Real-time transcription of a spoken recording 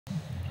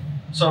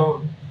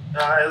So,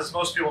 as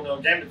most people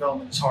know, game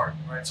development is hard,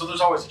 right? So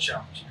there's always a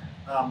challenge.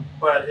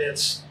 But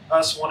it's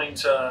us wanting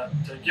to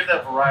give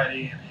that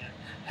variety and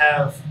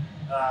have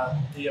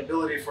the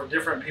ability for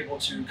different people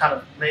to kind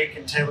of make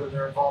and tailor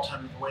their Vault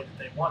Hunter the way that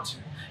they want to.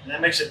 And that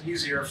makes it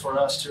easier for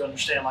us to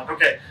understand, like,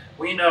 okay,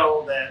 we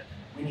know that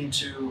we need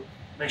to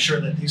make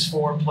sure that these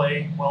four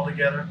play well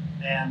together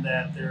and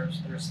that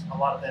there's a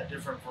lot of that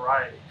different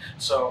variety.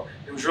 So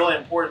it was really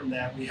important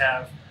that we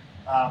have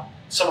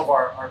some of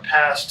our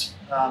past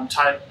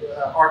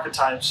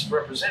archetypes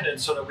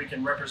represented so that we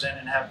can represent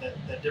and have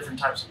that different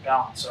types of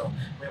balance. So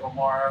we have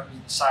Amara,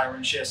 who's the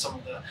Siren. She has some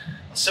of the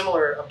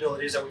similar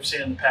abilities that we've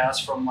seen in the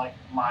past from like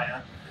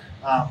Maya.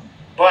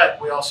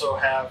 But we also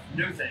have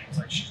new things,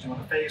 like she's doing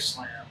a phase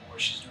slam, or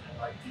she's doing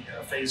like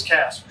the phase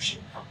cast, where she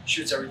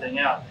shoots everything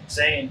out. And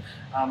Zane,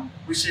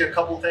 we see a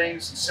couple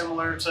things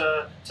similar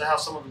to how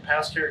some of the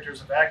past characters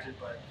have acted,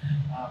 but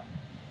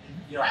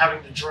you know,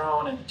 having the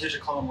drone and the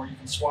digiclone where you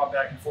can swap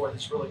back and forth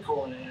is really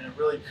cool and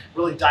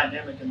really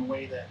dynamic in the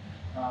way that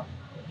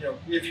you know,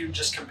 if you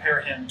just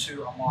compare him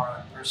to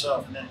Amara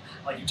herself. And then,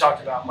 like you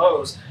talked about,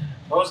 Mose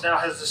now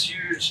has this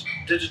huge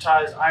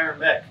digitized iron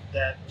mech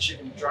that she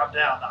can drop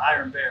down, the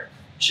Iron Bear.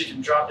 She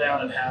can drop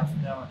down and have,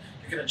 you know,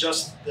 you can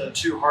adjust the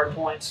 2 hard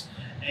points,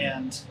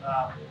 and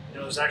you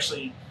know, there's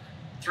actually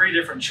 3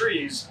 different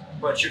trees,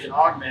 but you can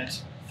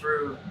augment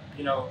through,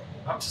 you know,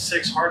 up to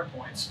 6 hard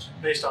points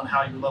based on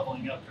how you're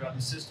leveling up throughout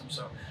the system.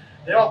 So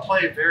they all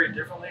play very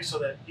differently, so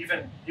that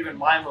even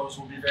my modes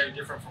will be very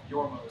different from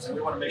your modes, and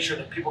we want to make sure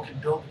that people can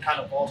build the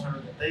kind of Vault Hunter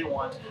that they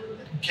want,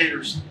 that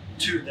caters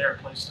to their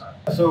playstyle.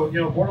 So,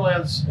 you know,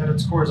 Borderlands at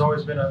its core has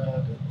always been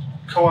a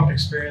co-op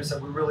experience that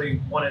we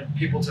really wanted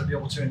people to be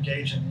able to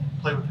engage and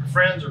play with their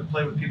friends or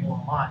play with people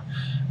online.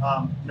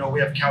 You know, we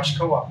have couch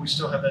co-op. We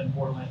still have that in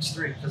Borderlands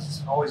 3 because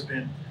it's always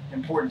been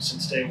important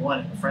since day one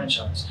in the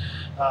franchise.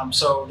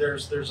 So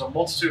there's a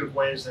multitude of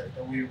ways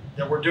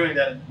that we're doing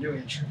that in the new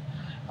entry.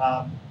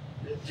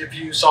 If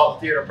you saw the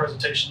theater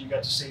presentation, you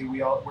got to see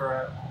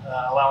we're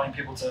allowing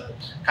people to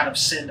kind of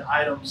send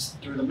items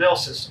through the mail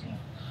system.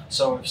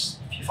 So if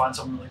you find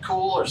something really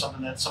cool or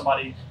something that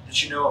somebody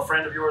that you know, a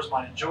friend of yours,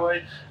 might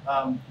enjoy,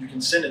 you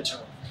can send it to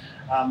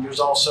them. There's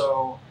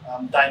also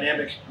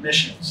dynamic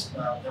missions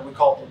that we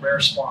call the rare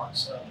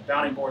spawns, the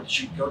bounty board that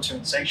you can go to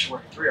in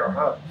Sanctuary 3, our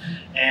hub.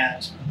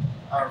 And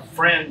our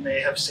friend may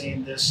have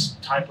seen this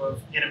type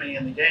of enemy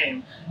in the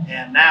game,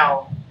 and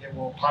now it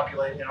will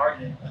populate in our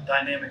game a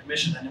dynamic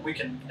mission, and we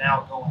can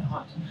now go and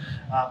hunt.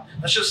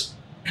 That's just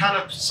kind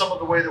of some of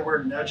the way that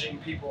we're nudging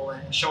people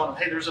and showing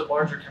them, hey, there's a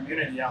larger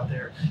community out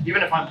there.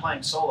 Even if I'm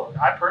playing solo,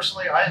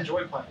 I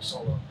enjoy playing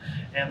solo,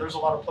 and there's a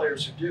lot of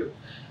players who do.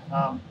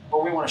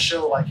 But we want to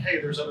show, like, hey,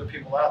 there's other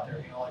people out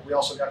there. You know, like we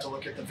also got to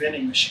look at the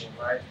vending machine,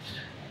 right?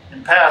 In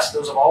the past,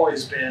 those have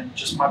always been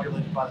just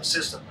populated by the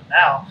system, but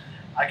now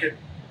I could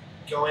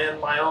go in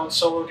my own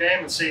solo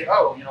game and see,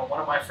 oh, you know,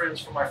 one of my friends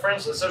from my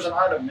friends list, there's an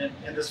item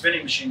in this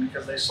vending machine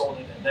because they sold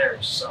it in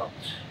theirs. So,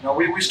 you know,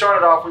 we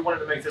started off, we wanted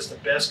to make this the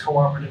best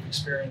cooperative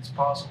experience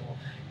possible,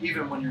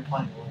 even when you're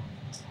playing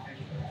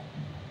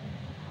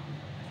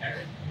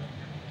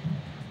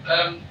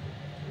alone.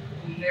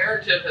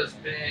 Narrative has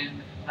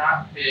been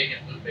not big in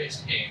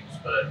loot-based games,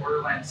 but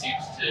Borderlands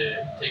seems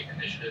to take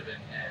initiative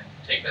and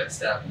take that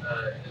step.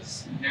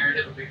 Is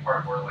narrative a big part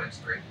of Borderlands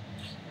 3?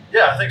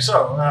 Yeah, I think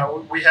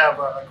so. We have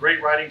a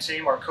great writing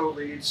team. Our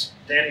co-leads,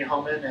 Danny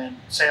Homan and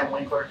Sam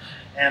Winkler,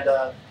 and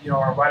you know,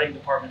 our writing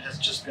department has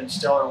just been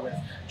stellar with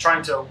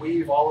trying to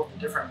weave all of the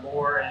different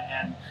lore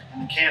and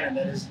the canon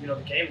that is, you know,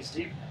 the game is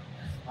deep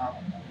now.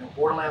 You know,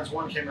 Borderlands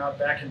 1 came out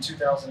back in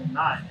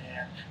 2009,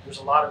 and there's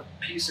a lot of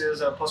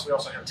pieces. Plus, we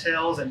also have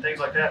tales and things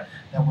like that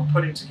we're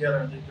putting together.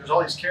 And there's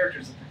all these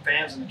characters that the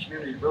fans in the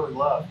community really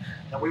love,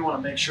 that we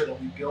want to make sure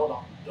that we build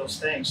on those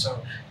things.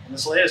 So in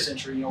this latest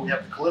entry, you know, we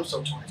have the Calypso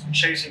toys. We're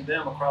chasing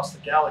them across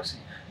the galaxy,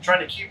 trying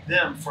to keep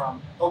them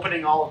from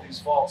opening all of these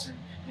vaults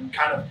and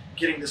kind of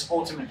getting this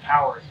ultimate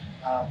power,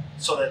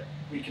 so that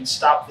we can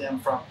stop them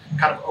from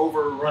kind of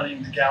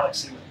overrunning the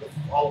galaxy with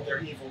all of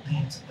their evil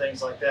deeds and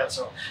things like that.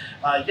 So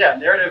yeah,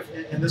 narrative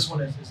in this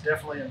one is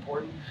definitely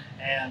important,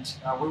 and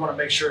we want to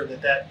make sure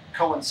that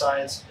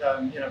coincides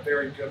in a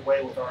very good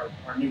way with our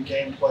new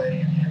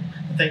gameplay and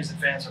the things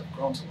that fans have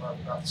grown to love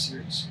about the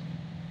series.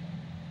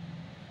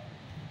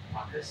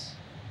 Marcus?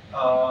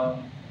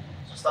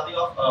 So starting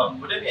off,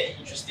 would there be any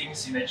interesting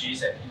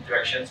synergies and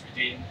interactions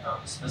between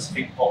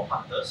specific Vault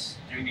Hunters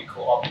during the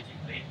co-op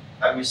gameplay?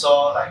 Like we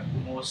saw, like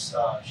Umos,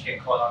 she can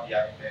call out the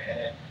Iron Bear, and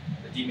then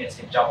the teammates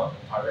can jump on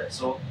the turret.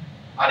 So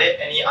are there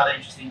any other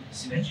interesting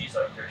synergies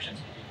or interactions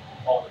between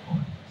all the Vault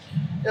Hunters?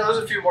 Yeah, there's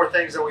a few more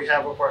things that we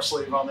have up our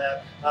sleeve on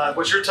that.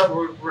 What you're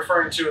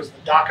referring to is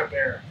the Daka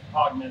Bear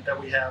augment that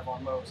we have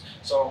on Mose.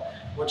 So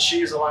what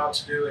she's allowed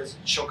to do is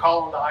she'll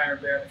call on the Iron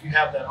Bear, and if you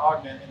have that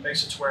augment, it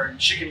makes it to where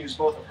she can use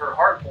both of her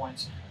hard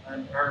points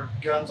and her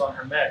guns on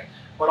her mech,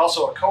 but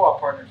also a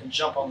co-op partner can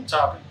jump on the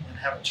top and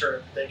have a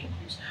turret that they can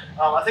use.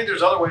 I think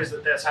there's other ways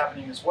that that's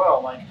happening as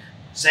well, like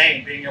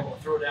Zane being able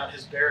to throw down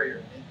his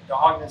barrier. the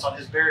augments on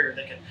his barrier,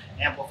 they can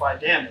amplify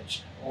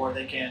damage, or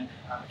they can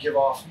give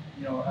off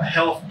a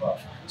health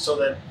buff, so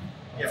that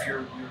if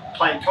you're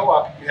playing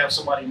co-op, you have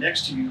somebody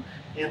next to you,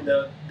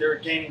 they're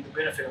gaining the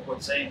benefit of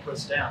what Zane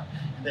puts down.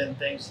 And then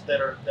things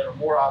that are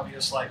more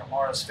obvious, like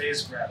Amara's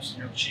phase grabs.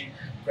 She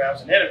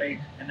grabs an enemy,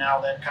 and now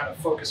that kind of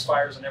focus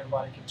fires, and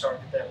everybody can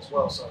target that as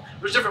well. So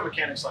there's different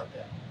mechanics like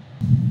that.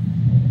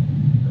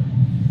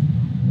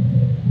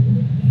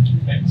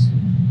 Thanks.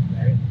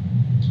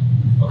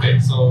 Okay,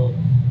 so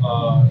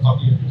we're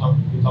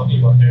talking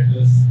about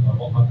characters,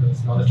 Vault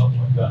Hunters. Now let's talk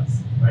about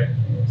guns, right?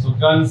 So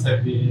guns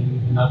have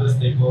been another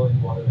staple in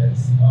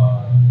Borderlands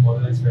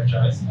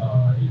franchise.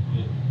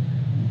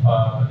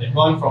 They've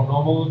gone from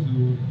normal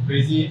to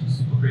crazy to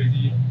super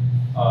crazy.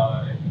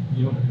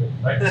 You know the drill,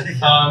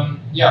 right?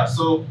 Yeah.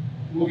 So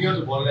moving on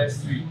to Borderlands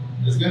 3,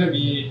 there's going to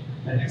be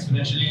an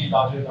exponentially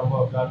larger number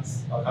of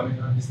guns coming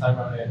around this time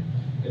around, and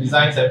the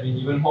designs have been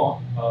even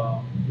more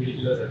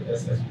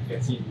ridiculous as you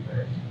can see.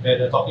 Right? We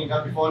had a talking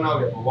gun before, now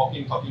we have a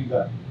walking talking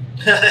gun.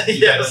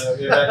 Yes.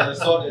 We had a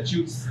sword that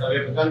shoots. We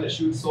have a gun that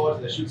shoots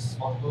swords, that shoots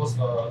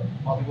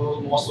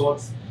multiple more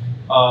swords.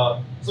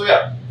 So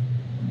yeah.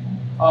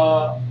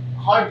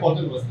 How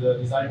important was the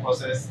design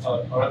process,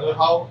 or rather,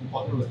 how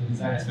important was the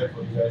design aspect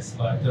for you guys in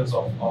terms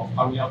of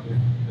coming up with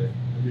the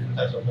different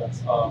types of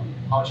guns?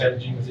 How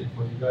challenging was it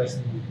for you guys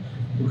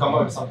to come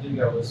up with something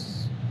that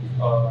was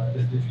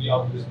just literally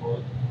out of this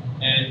world?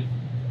 And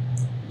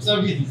some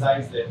of these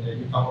designs that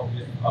you come up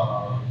with,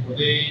 were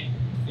they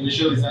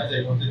initial designs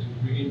that you wanted to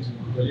bring into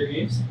earlier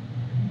games?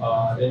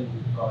 Then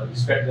you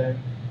scrapped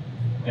them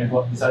and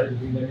decided to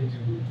bring them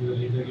into the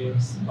later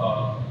games.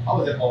 How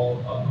was that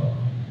all?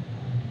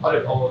 How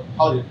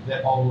did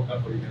that all work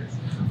out for you guys?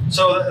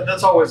 So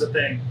that's always a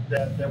thing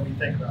that we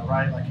think about,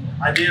 right? Like,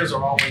 ideas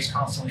are always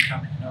constantly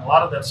coming. A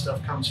lot of that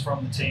stuff comes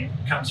from the team,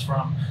 comes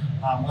from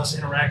us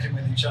interacting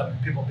with each other.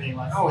 People being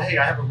like, oh, hey,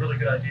 I have a really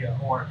good idea,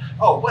 or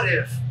oh, what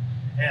if?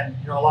 And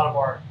a lot of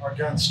our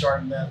guns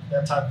start in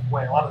that type of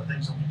way. A lot of the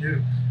things that we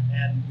do,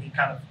 and we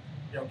kind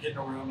of get in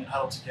a room and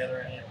huddle together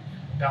and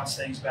bounce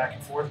things back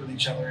and forth with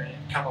each other and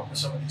come up with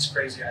some of these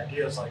crazy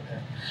ideas like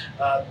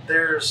that.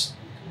 There's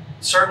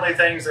certainly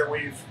things that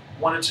we've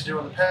wanted to do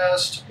in the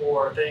past,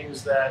 or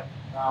things that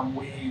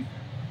we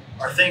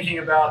are thinking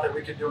about that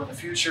we could do in the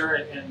future,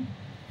 and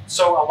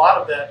so a lot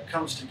of that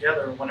comes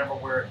together whenever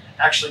we're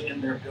actually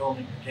in there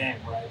building the game,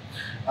 right?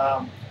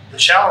 The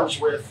challenge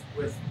with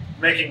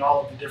making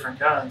all of the different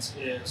guns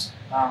is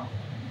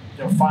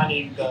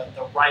finding the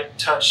right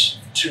touch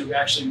to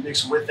actually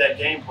mix with that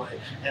gameplay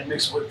and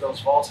mix with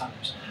those Vault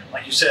Hunters.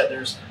 Like you said,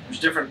 there's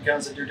different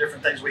guns that do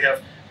different things. We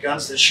have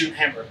guns that shoot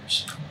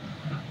hamburgers.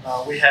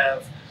 We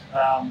have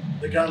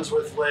the guns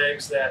with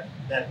legs that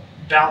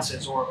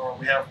bounces, or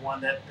we have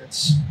one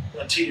that's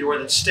a T-or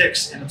that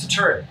sticks and it's a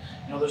turret.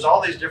 There's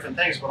all these different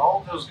things, but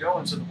all of those go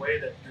into the way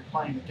that you're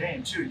playing the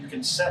game too. You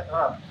can set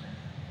up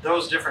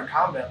those different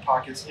combat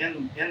pockets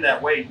in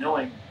that way,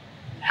 knowing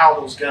how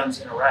those guns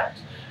interact.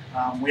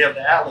 We have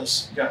the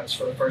Atlas guns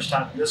for the first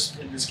time in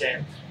this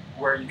game,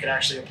 where you can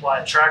actually apply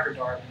a tracker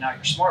dart, and now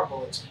your smart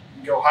bullets,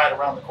 you can go hide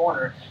around the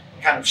corner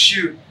and kind of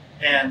shoot,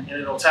 and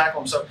it'll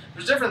tackle them. So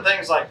there's different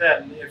things like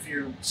that. And if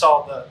you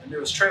saw the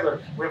newest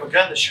trailer, we have a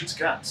gun that shoots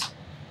guns.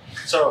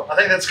 So I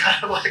think that's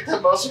kind of like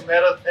the most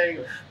meta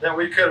thing that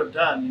we could have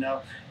done,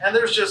 And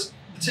there's just,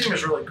 the team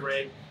is really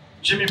great.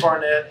 Jimmy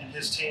Barnett and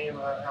his team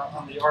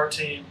on the art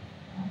team,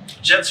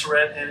 Jet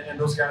Surrett and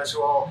those guys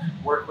who all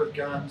work with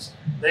guns,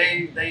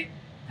 they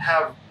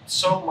have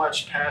so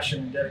much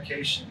passion and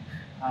dedication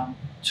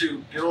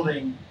to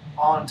building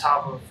on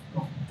top of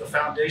the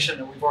foundation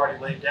that we've already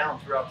laid down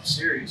throughout the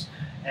series.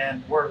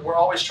 And we're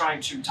always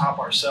trying to top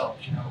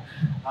ourselves,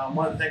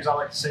 One of the things I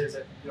like to say is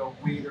that,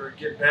 we either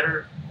get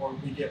better or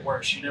we get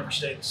worse. You never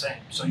stay the same.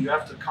 So you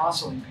have to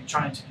constantly be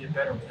trying to get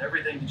better with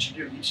everything that you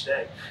do each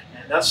day.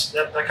 And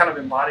that kind of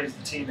embodies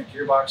the team at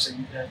Gearbox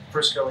and at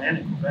Frisco and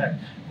in Quebec.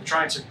 We're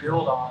trying to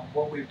build on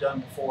what we've done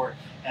before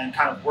and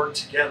kind of work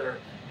together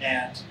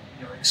and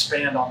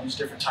expand on these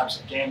different types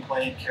of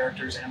gameplay and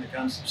characters and the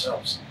guns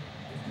themselves.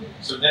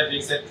 So that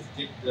being said,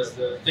 does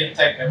the think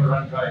tank ever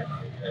run dry?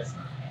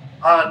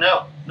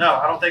 No,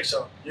 I don't think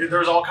so.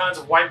 There's all kinds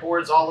of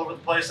whiteboards all over the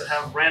place that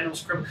have random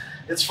script.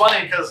 It's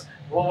funny because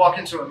we'll walk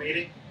into a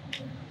meeting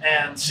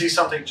and see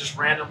something just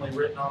randomly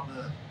written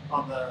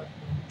on the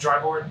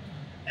dry board,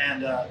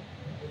 and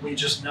we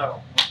just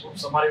know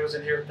somebody was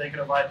in here thinking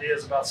of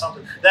ideas about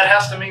something. That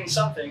has to mean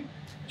something.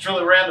 It's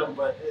really random,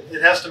 but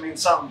it has to mean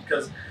something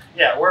because,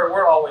 yeah,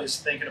 we're always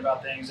thinking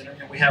about things, and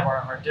we have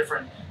our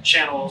different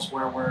channels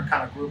where we're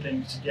kind of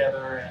grouping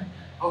together and,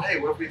 oh, hey,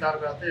 what if we thought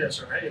about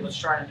this? Or, hey, let's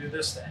try and do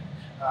this thing.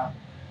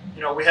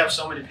 We have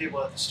so many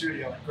people at the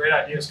studio, and great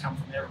ideas come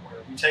from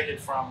everywhere. We take it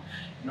from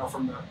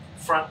the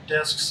front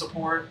desk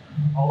support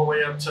all the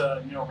way up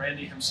to,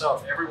 Randy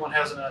himself. Everyone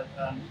has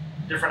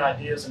different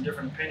ideas and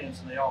different opinions,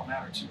 and they all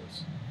matter to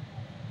us.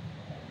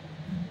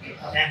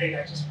 Anthony,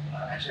 I just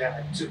actually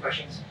have two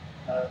questions.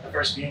 The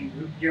first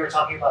being, you were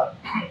talking about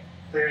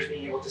players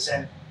being able to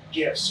send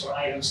gifts or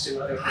items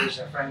to other players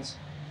or friends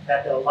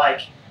that they'll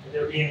like. would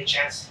there be any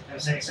chance of them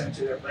sending something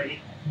to their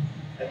buddy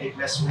that they'd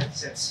mess with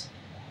since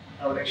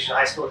elementary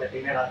high school that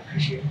they may not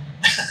appreciate?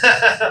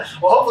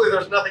 Well, hopefully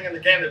there's nothing in the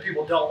game that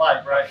people don't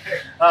like, right?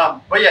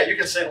 But yeah, you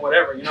can send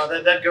whatever. You know,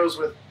 that goes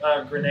with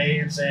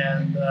grenades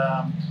and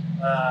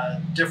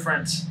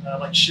different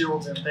like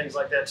shields and things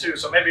like that too.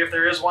 So maybe if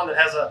there is one that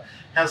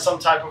has some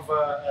type of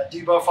a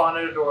debuff on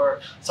it,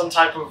 or some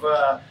type of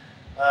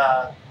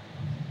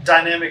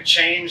dynamic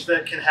change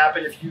that can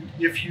happen if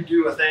you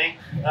do a thing,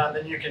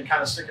 then you can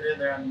kind of stick it in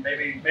there, and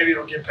maybe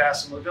it'll get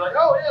past them. It'll be like,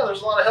 oh yeah,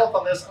 there's a lot of health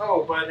on this.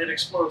 Oh, but it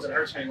explodes and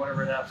hurts me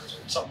whenever it happens,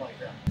 or something like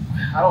that.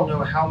 I don't know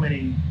how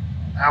many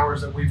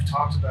hours that we've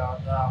talked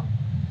about.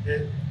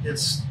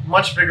 It's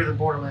much bigger than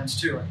Borderlands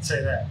 2, I can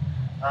say that.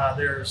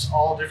 There's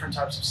all different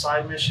types of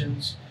side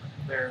missions.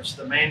 There's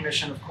the main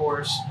mission, of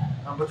course,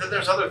 but then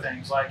there's other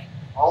things like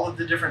all of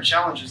the different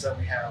challenges that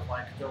we have,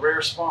 like the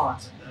rare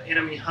spawns and the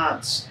enemy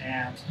hunts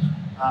and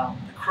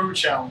the crew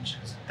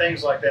challenges and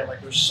things like that.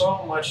 Like, there's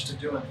so much to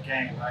do in the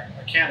game.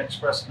 I can't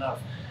express enough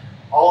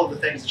all of the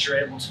things that you're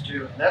able to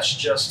do, and that's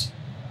just,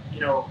 you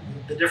know,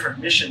 the different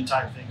mission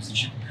type things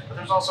that you can do. But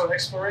there's also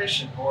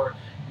exploration, or,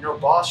 you know,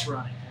 boss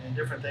running and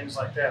different things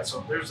like that.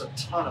 So there's a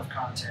ton of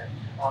content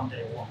on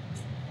day one.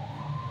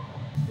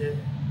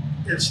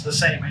 It's the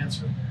same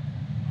answer.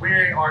 We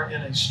are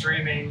in a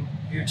streaming,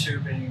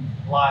 YouTubing,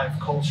 live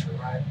culture,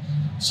 right?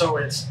 So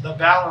it's the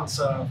balance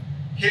of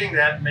hitting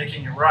that and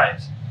making it right,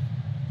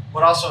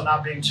 but also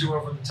not being too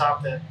over the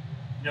top that,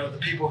 you know, the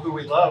people who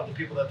we love, the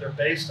people that they're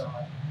based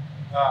on,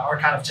 are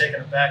kind of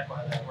taken aback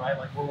by that, right?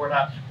 Like, we're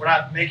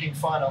not making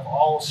fun of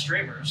all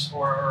streamers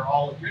or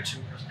all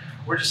YouTubers.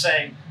 We're just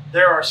saying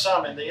there are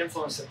some, in the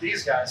influence that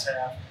these guys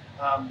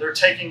have, they're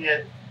taking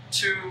it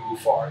too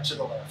far to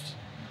the left,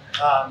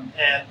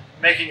 and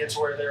making it to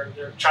where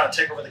they're trying to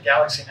take over the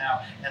galaxy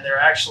now, and they're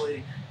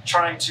actually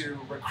trying to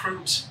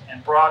recruit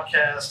and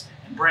broadcast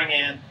and bring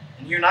in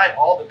and unite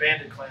all the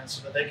bandit clans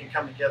so that they can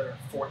come together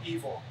for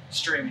evil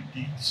streaming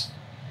deeds.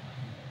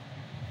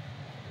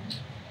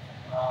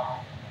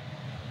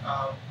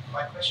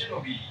 My question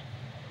will be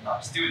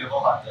still with the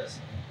Vault Hunters.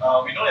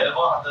 We know that the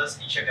Vault Hunters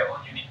each have their own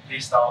unique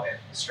playstyle and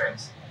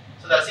strengths.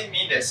 So does it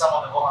mean that some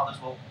of the Vault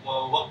Hunters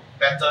will work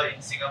better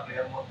in single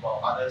player mode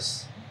while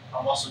others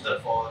are more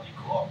suited for the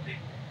co-op play?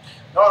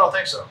 No, I don't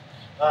think so.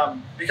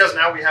 Because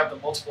now we have the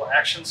multiple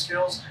action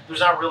skills, there's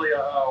not really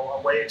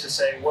a way to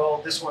say,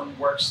 well, this one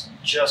works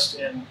just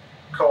in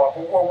co-op,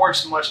 or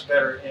works much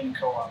better in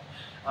co-op.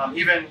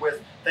 Even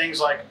with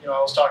things like, you know,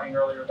 I was talking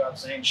earlier about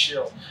Zane's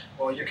shield.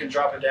 Well, you can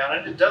drop it down,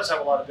 and it does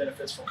have a lot of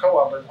benefits for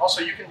co-op, but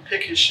also you can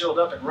pick his shield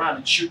up and run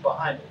and shoot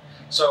behind it.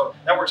 So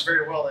that works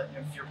very well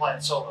if you're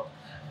playing solo.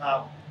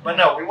 But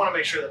no, we want to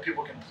make sure that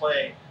people can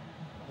play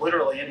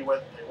literally any way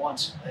that they want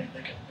to. They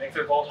can make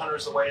their Vault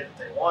Hunters the way that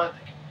they want.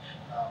 They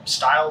can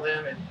style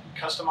them and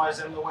customize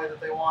them the way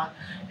that they want,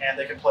 and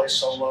they can play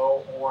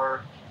solo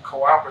or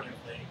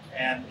cooperatively,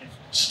 and it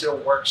still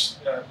works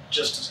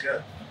just as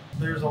good.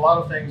 There's a lot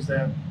of things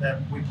that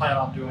we plan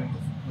on doing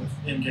with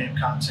in-game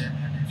content,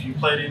 and if you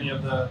played any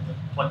of the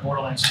like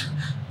Borderlands 2,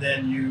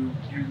 then you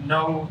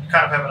know, you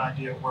kind of have an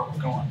idea of where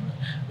we're going.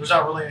 But there's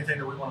not really anything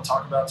that we want to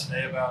talk about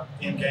today about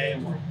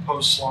in-game or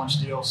post-launch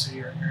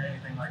DLC or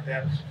anything like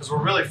that, because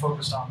we're really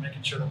focused on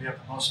making sure that we have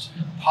the most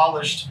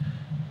polished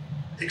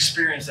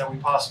experience that we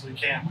possibly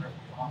can whenever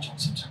we launch on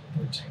September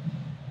 13th.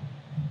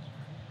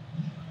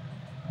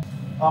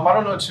 I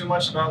don't know too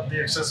much about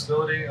the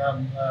accessibility.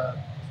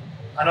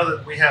 I know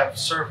that we have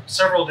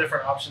several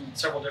different options,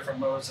 several different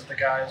modes that the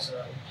guys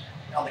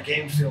on the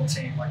game field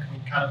team, like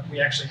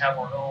we actually have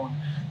our own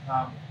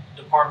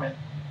department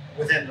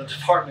within the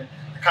department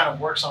that kind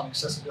of works on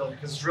accessibility,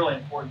 because it's really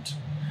important to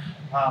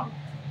them.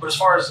 But as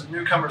far as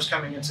newcomers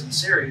coming into the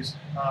series,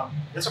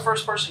 it's a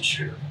first-person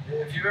shooter.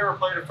 If you've ever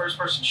played a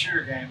first-person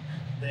shooter game,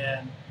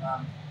 then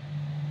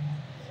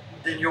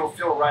you'll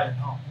feel right at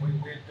home.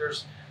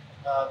 There's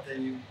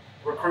the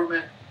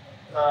recruitment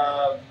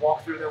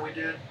walkthrough that we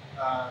did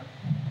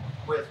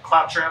with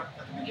Claptrap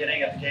at the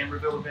beginning at the game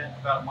reveal event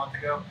about a month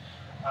ago.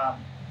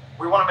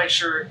 We want to make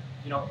sure,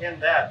 you know, in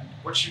that,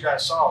 what you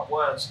guys saw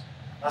was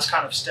us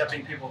kind of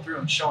stepping people through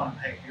and showing them,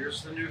 hey,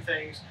 here's the new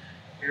things,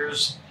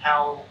 here's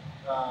how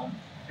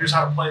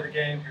to play the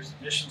game, here's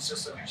the mission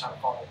system, here's how to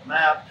follow the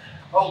map.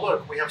 Oh,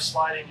 look, we have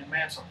sliding and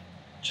mantling.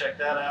 Check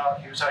that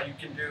out. Here's how you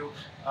can do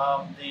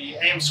the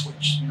aim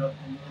switch, you know,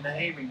 in the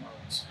aiming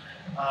modes.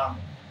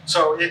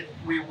 So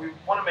we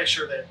want to make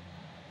sure that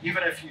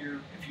even if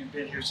you've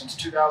been here since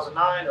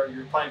 2009 or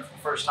you're playing for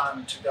the first time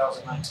in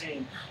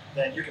 2019,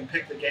 then you can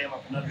pick the game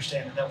up and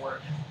understand that we're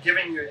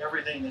giving you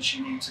everything that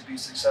you need to be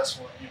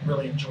successful and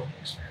really enjoy the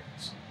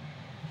experience.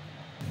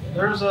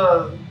 There's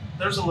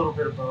a little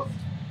bit of both.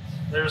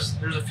 There's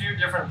a few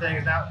different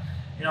things. Now,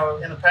 you know,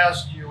 in the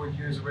past you would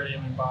use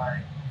Iridium and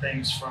buy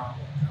things from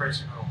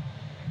Crazy Girl.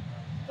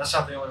 That's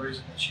not the only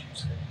reason that you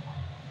use it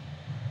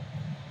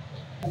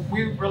anymore.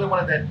 We really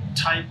wanted that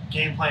tight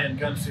gameplay and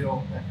gun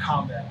feel and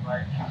combat,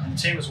 right? And the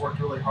team has worked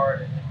really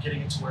hard at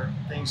getting it to where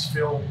things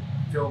feel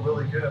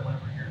really good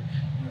whenever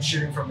you're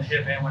shooting from the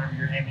hip and whenever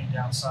you're aiming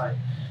down sight.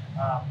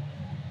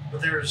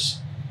 but there's,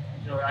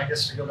 I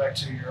guess to go back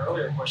to your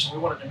earlier question,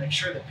 we wanted to make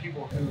sure that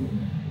people who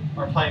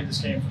are playing this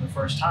game for the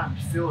first time,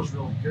 it feels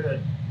really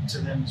good to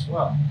them as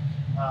well.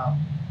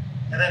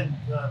 And then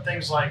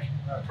things like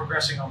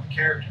progressing on the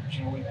characters.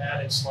 We've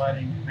added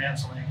sliding and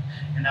mantling,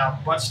 and now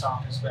butt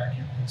stomp is back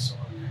in this,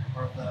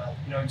 or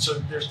so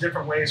there's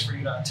different ways for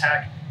you to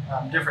attack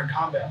different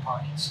combat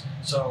pockets.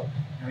 So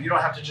you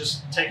don't have to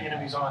just take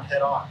enemies on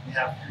head on. We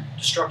have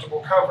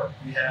destructible cover.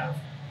 We have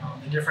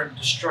the different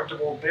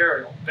destructible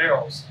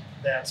barrels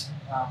that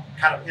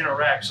kind of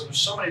interact. So there's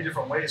so many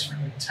different ways for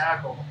you to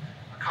tackle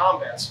a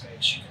combat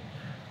space. You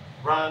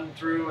can run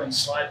through and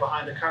slide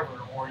behind a cover,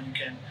 or you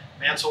can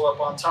mantle up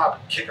on top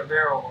and kick a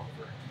barrel over.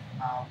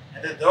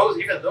 And then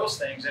those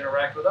things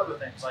interact with other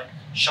things, like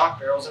shock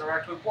barrels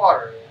interact with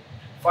water,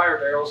 and fire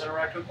barrels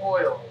interact with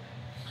oil.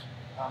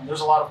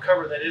 There's a lot of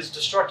cover that is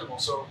destructible.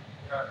 So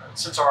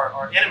since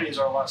our enemies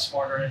are a lot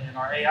smarter and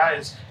our AI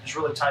is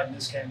really tight in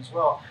this game as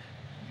well,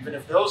 even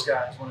if those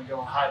guys want to go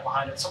and hide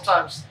behind it,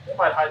 sometimes they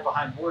might hide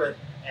behind wood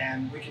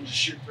and we can just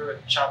shoot through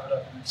it, chop it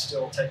up, and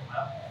still take them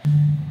out.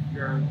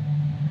 You're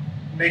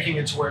making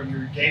it to where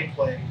your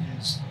gameplay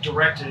is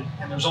directed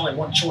and there's only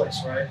one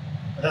choice, right?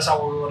 But that's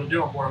not what we want to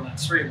do in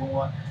Borderlands 3. We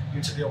want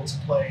you to be able to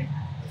play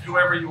with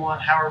whoever you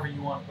want, however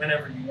you want,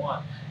 whenever you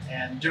want.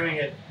 And doing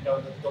it,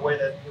 the way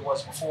that it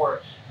was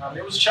before,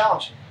 it was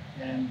challenging.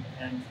 And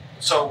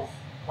so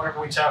whenever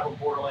we tackled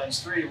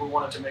Borderlands 3, we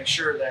wanted to make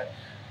sure that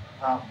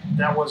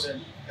that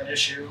wasn't an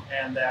issue,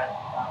 and that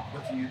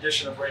with the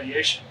addition of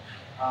radiation,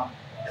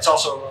 it's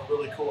also a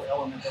really cool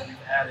element that we've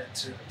added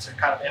to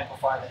kind of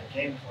amplify that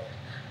gameplay.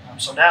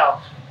 So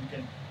now you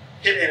can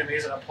hit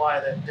enemies and apply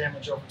that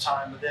damage over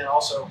time, but then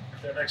also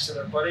if they're next to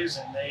their buddies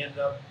and they end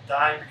up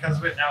dying because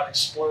of it, now it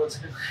explodes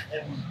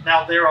and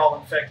now they're all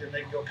infected and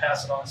they can go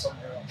pass it on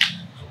somewhere else.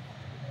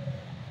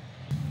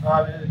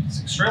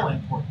 It's extremely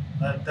important.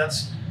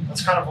 That's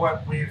kind of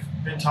what we've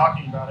been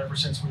talking about ever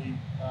since we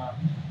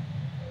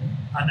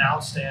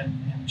announced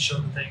and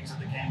showed the things at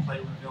the gameplay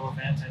reveal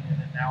event and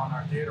then now in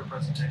our theater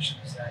presentation,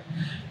 is that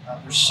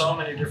there's so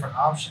many different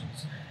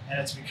options, and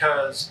it's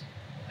because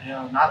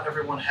not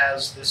everyone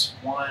has this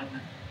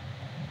one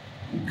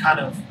kind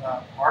of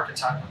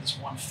archetype or this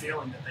one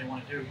feeling that they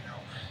want to do.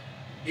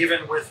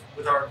 Even with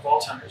our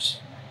Vault Hunters,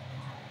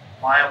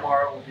 my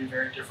Amara will be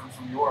very different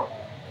from your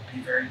Amara. Will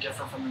be very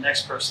different from the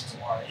next person's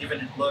Amara, even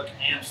in look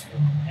and feel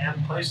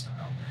and play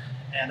style.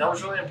 And that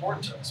was really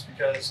important to us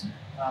because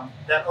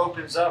that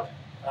opens up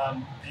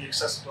the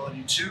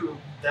accessibility to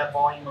that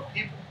volume of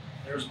people.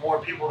 There's more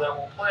people that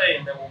will play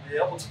and that will be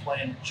able to play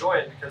and enjoy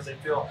it because they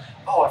feel,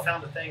 oh, I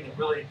found a thing that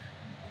really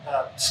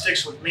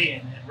sticks with me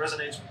and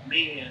resonates with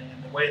me and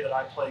in the way that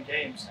I play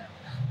games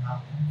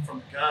now. From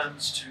the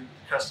guns to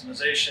the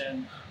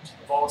customization to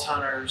the Vault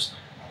Hunters,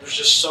 there's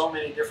just so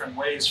many different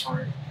ways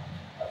for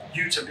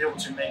you to be able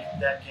to make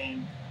that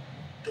game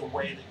the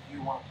way that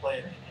you want to play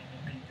it and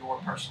be your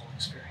personal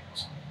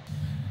experience.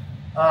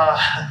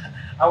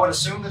 I would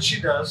assume that she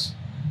does,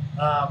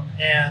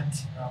 and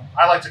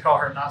I like to call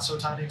her not so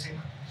Tiny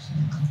Tina.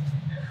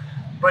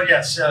 But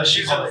yes,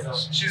 she's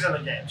in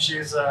the game.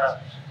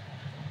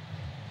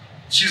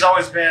 She's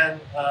always been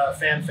a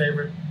fan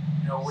favorite.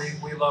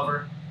 We love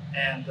her,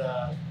 and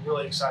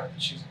really excited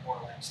that she's in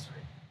Borderlands 3.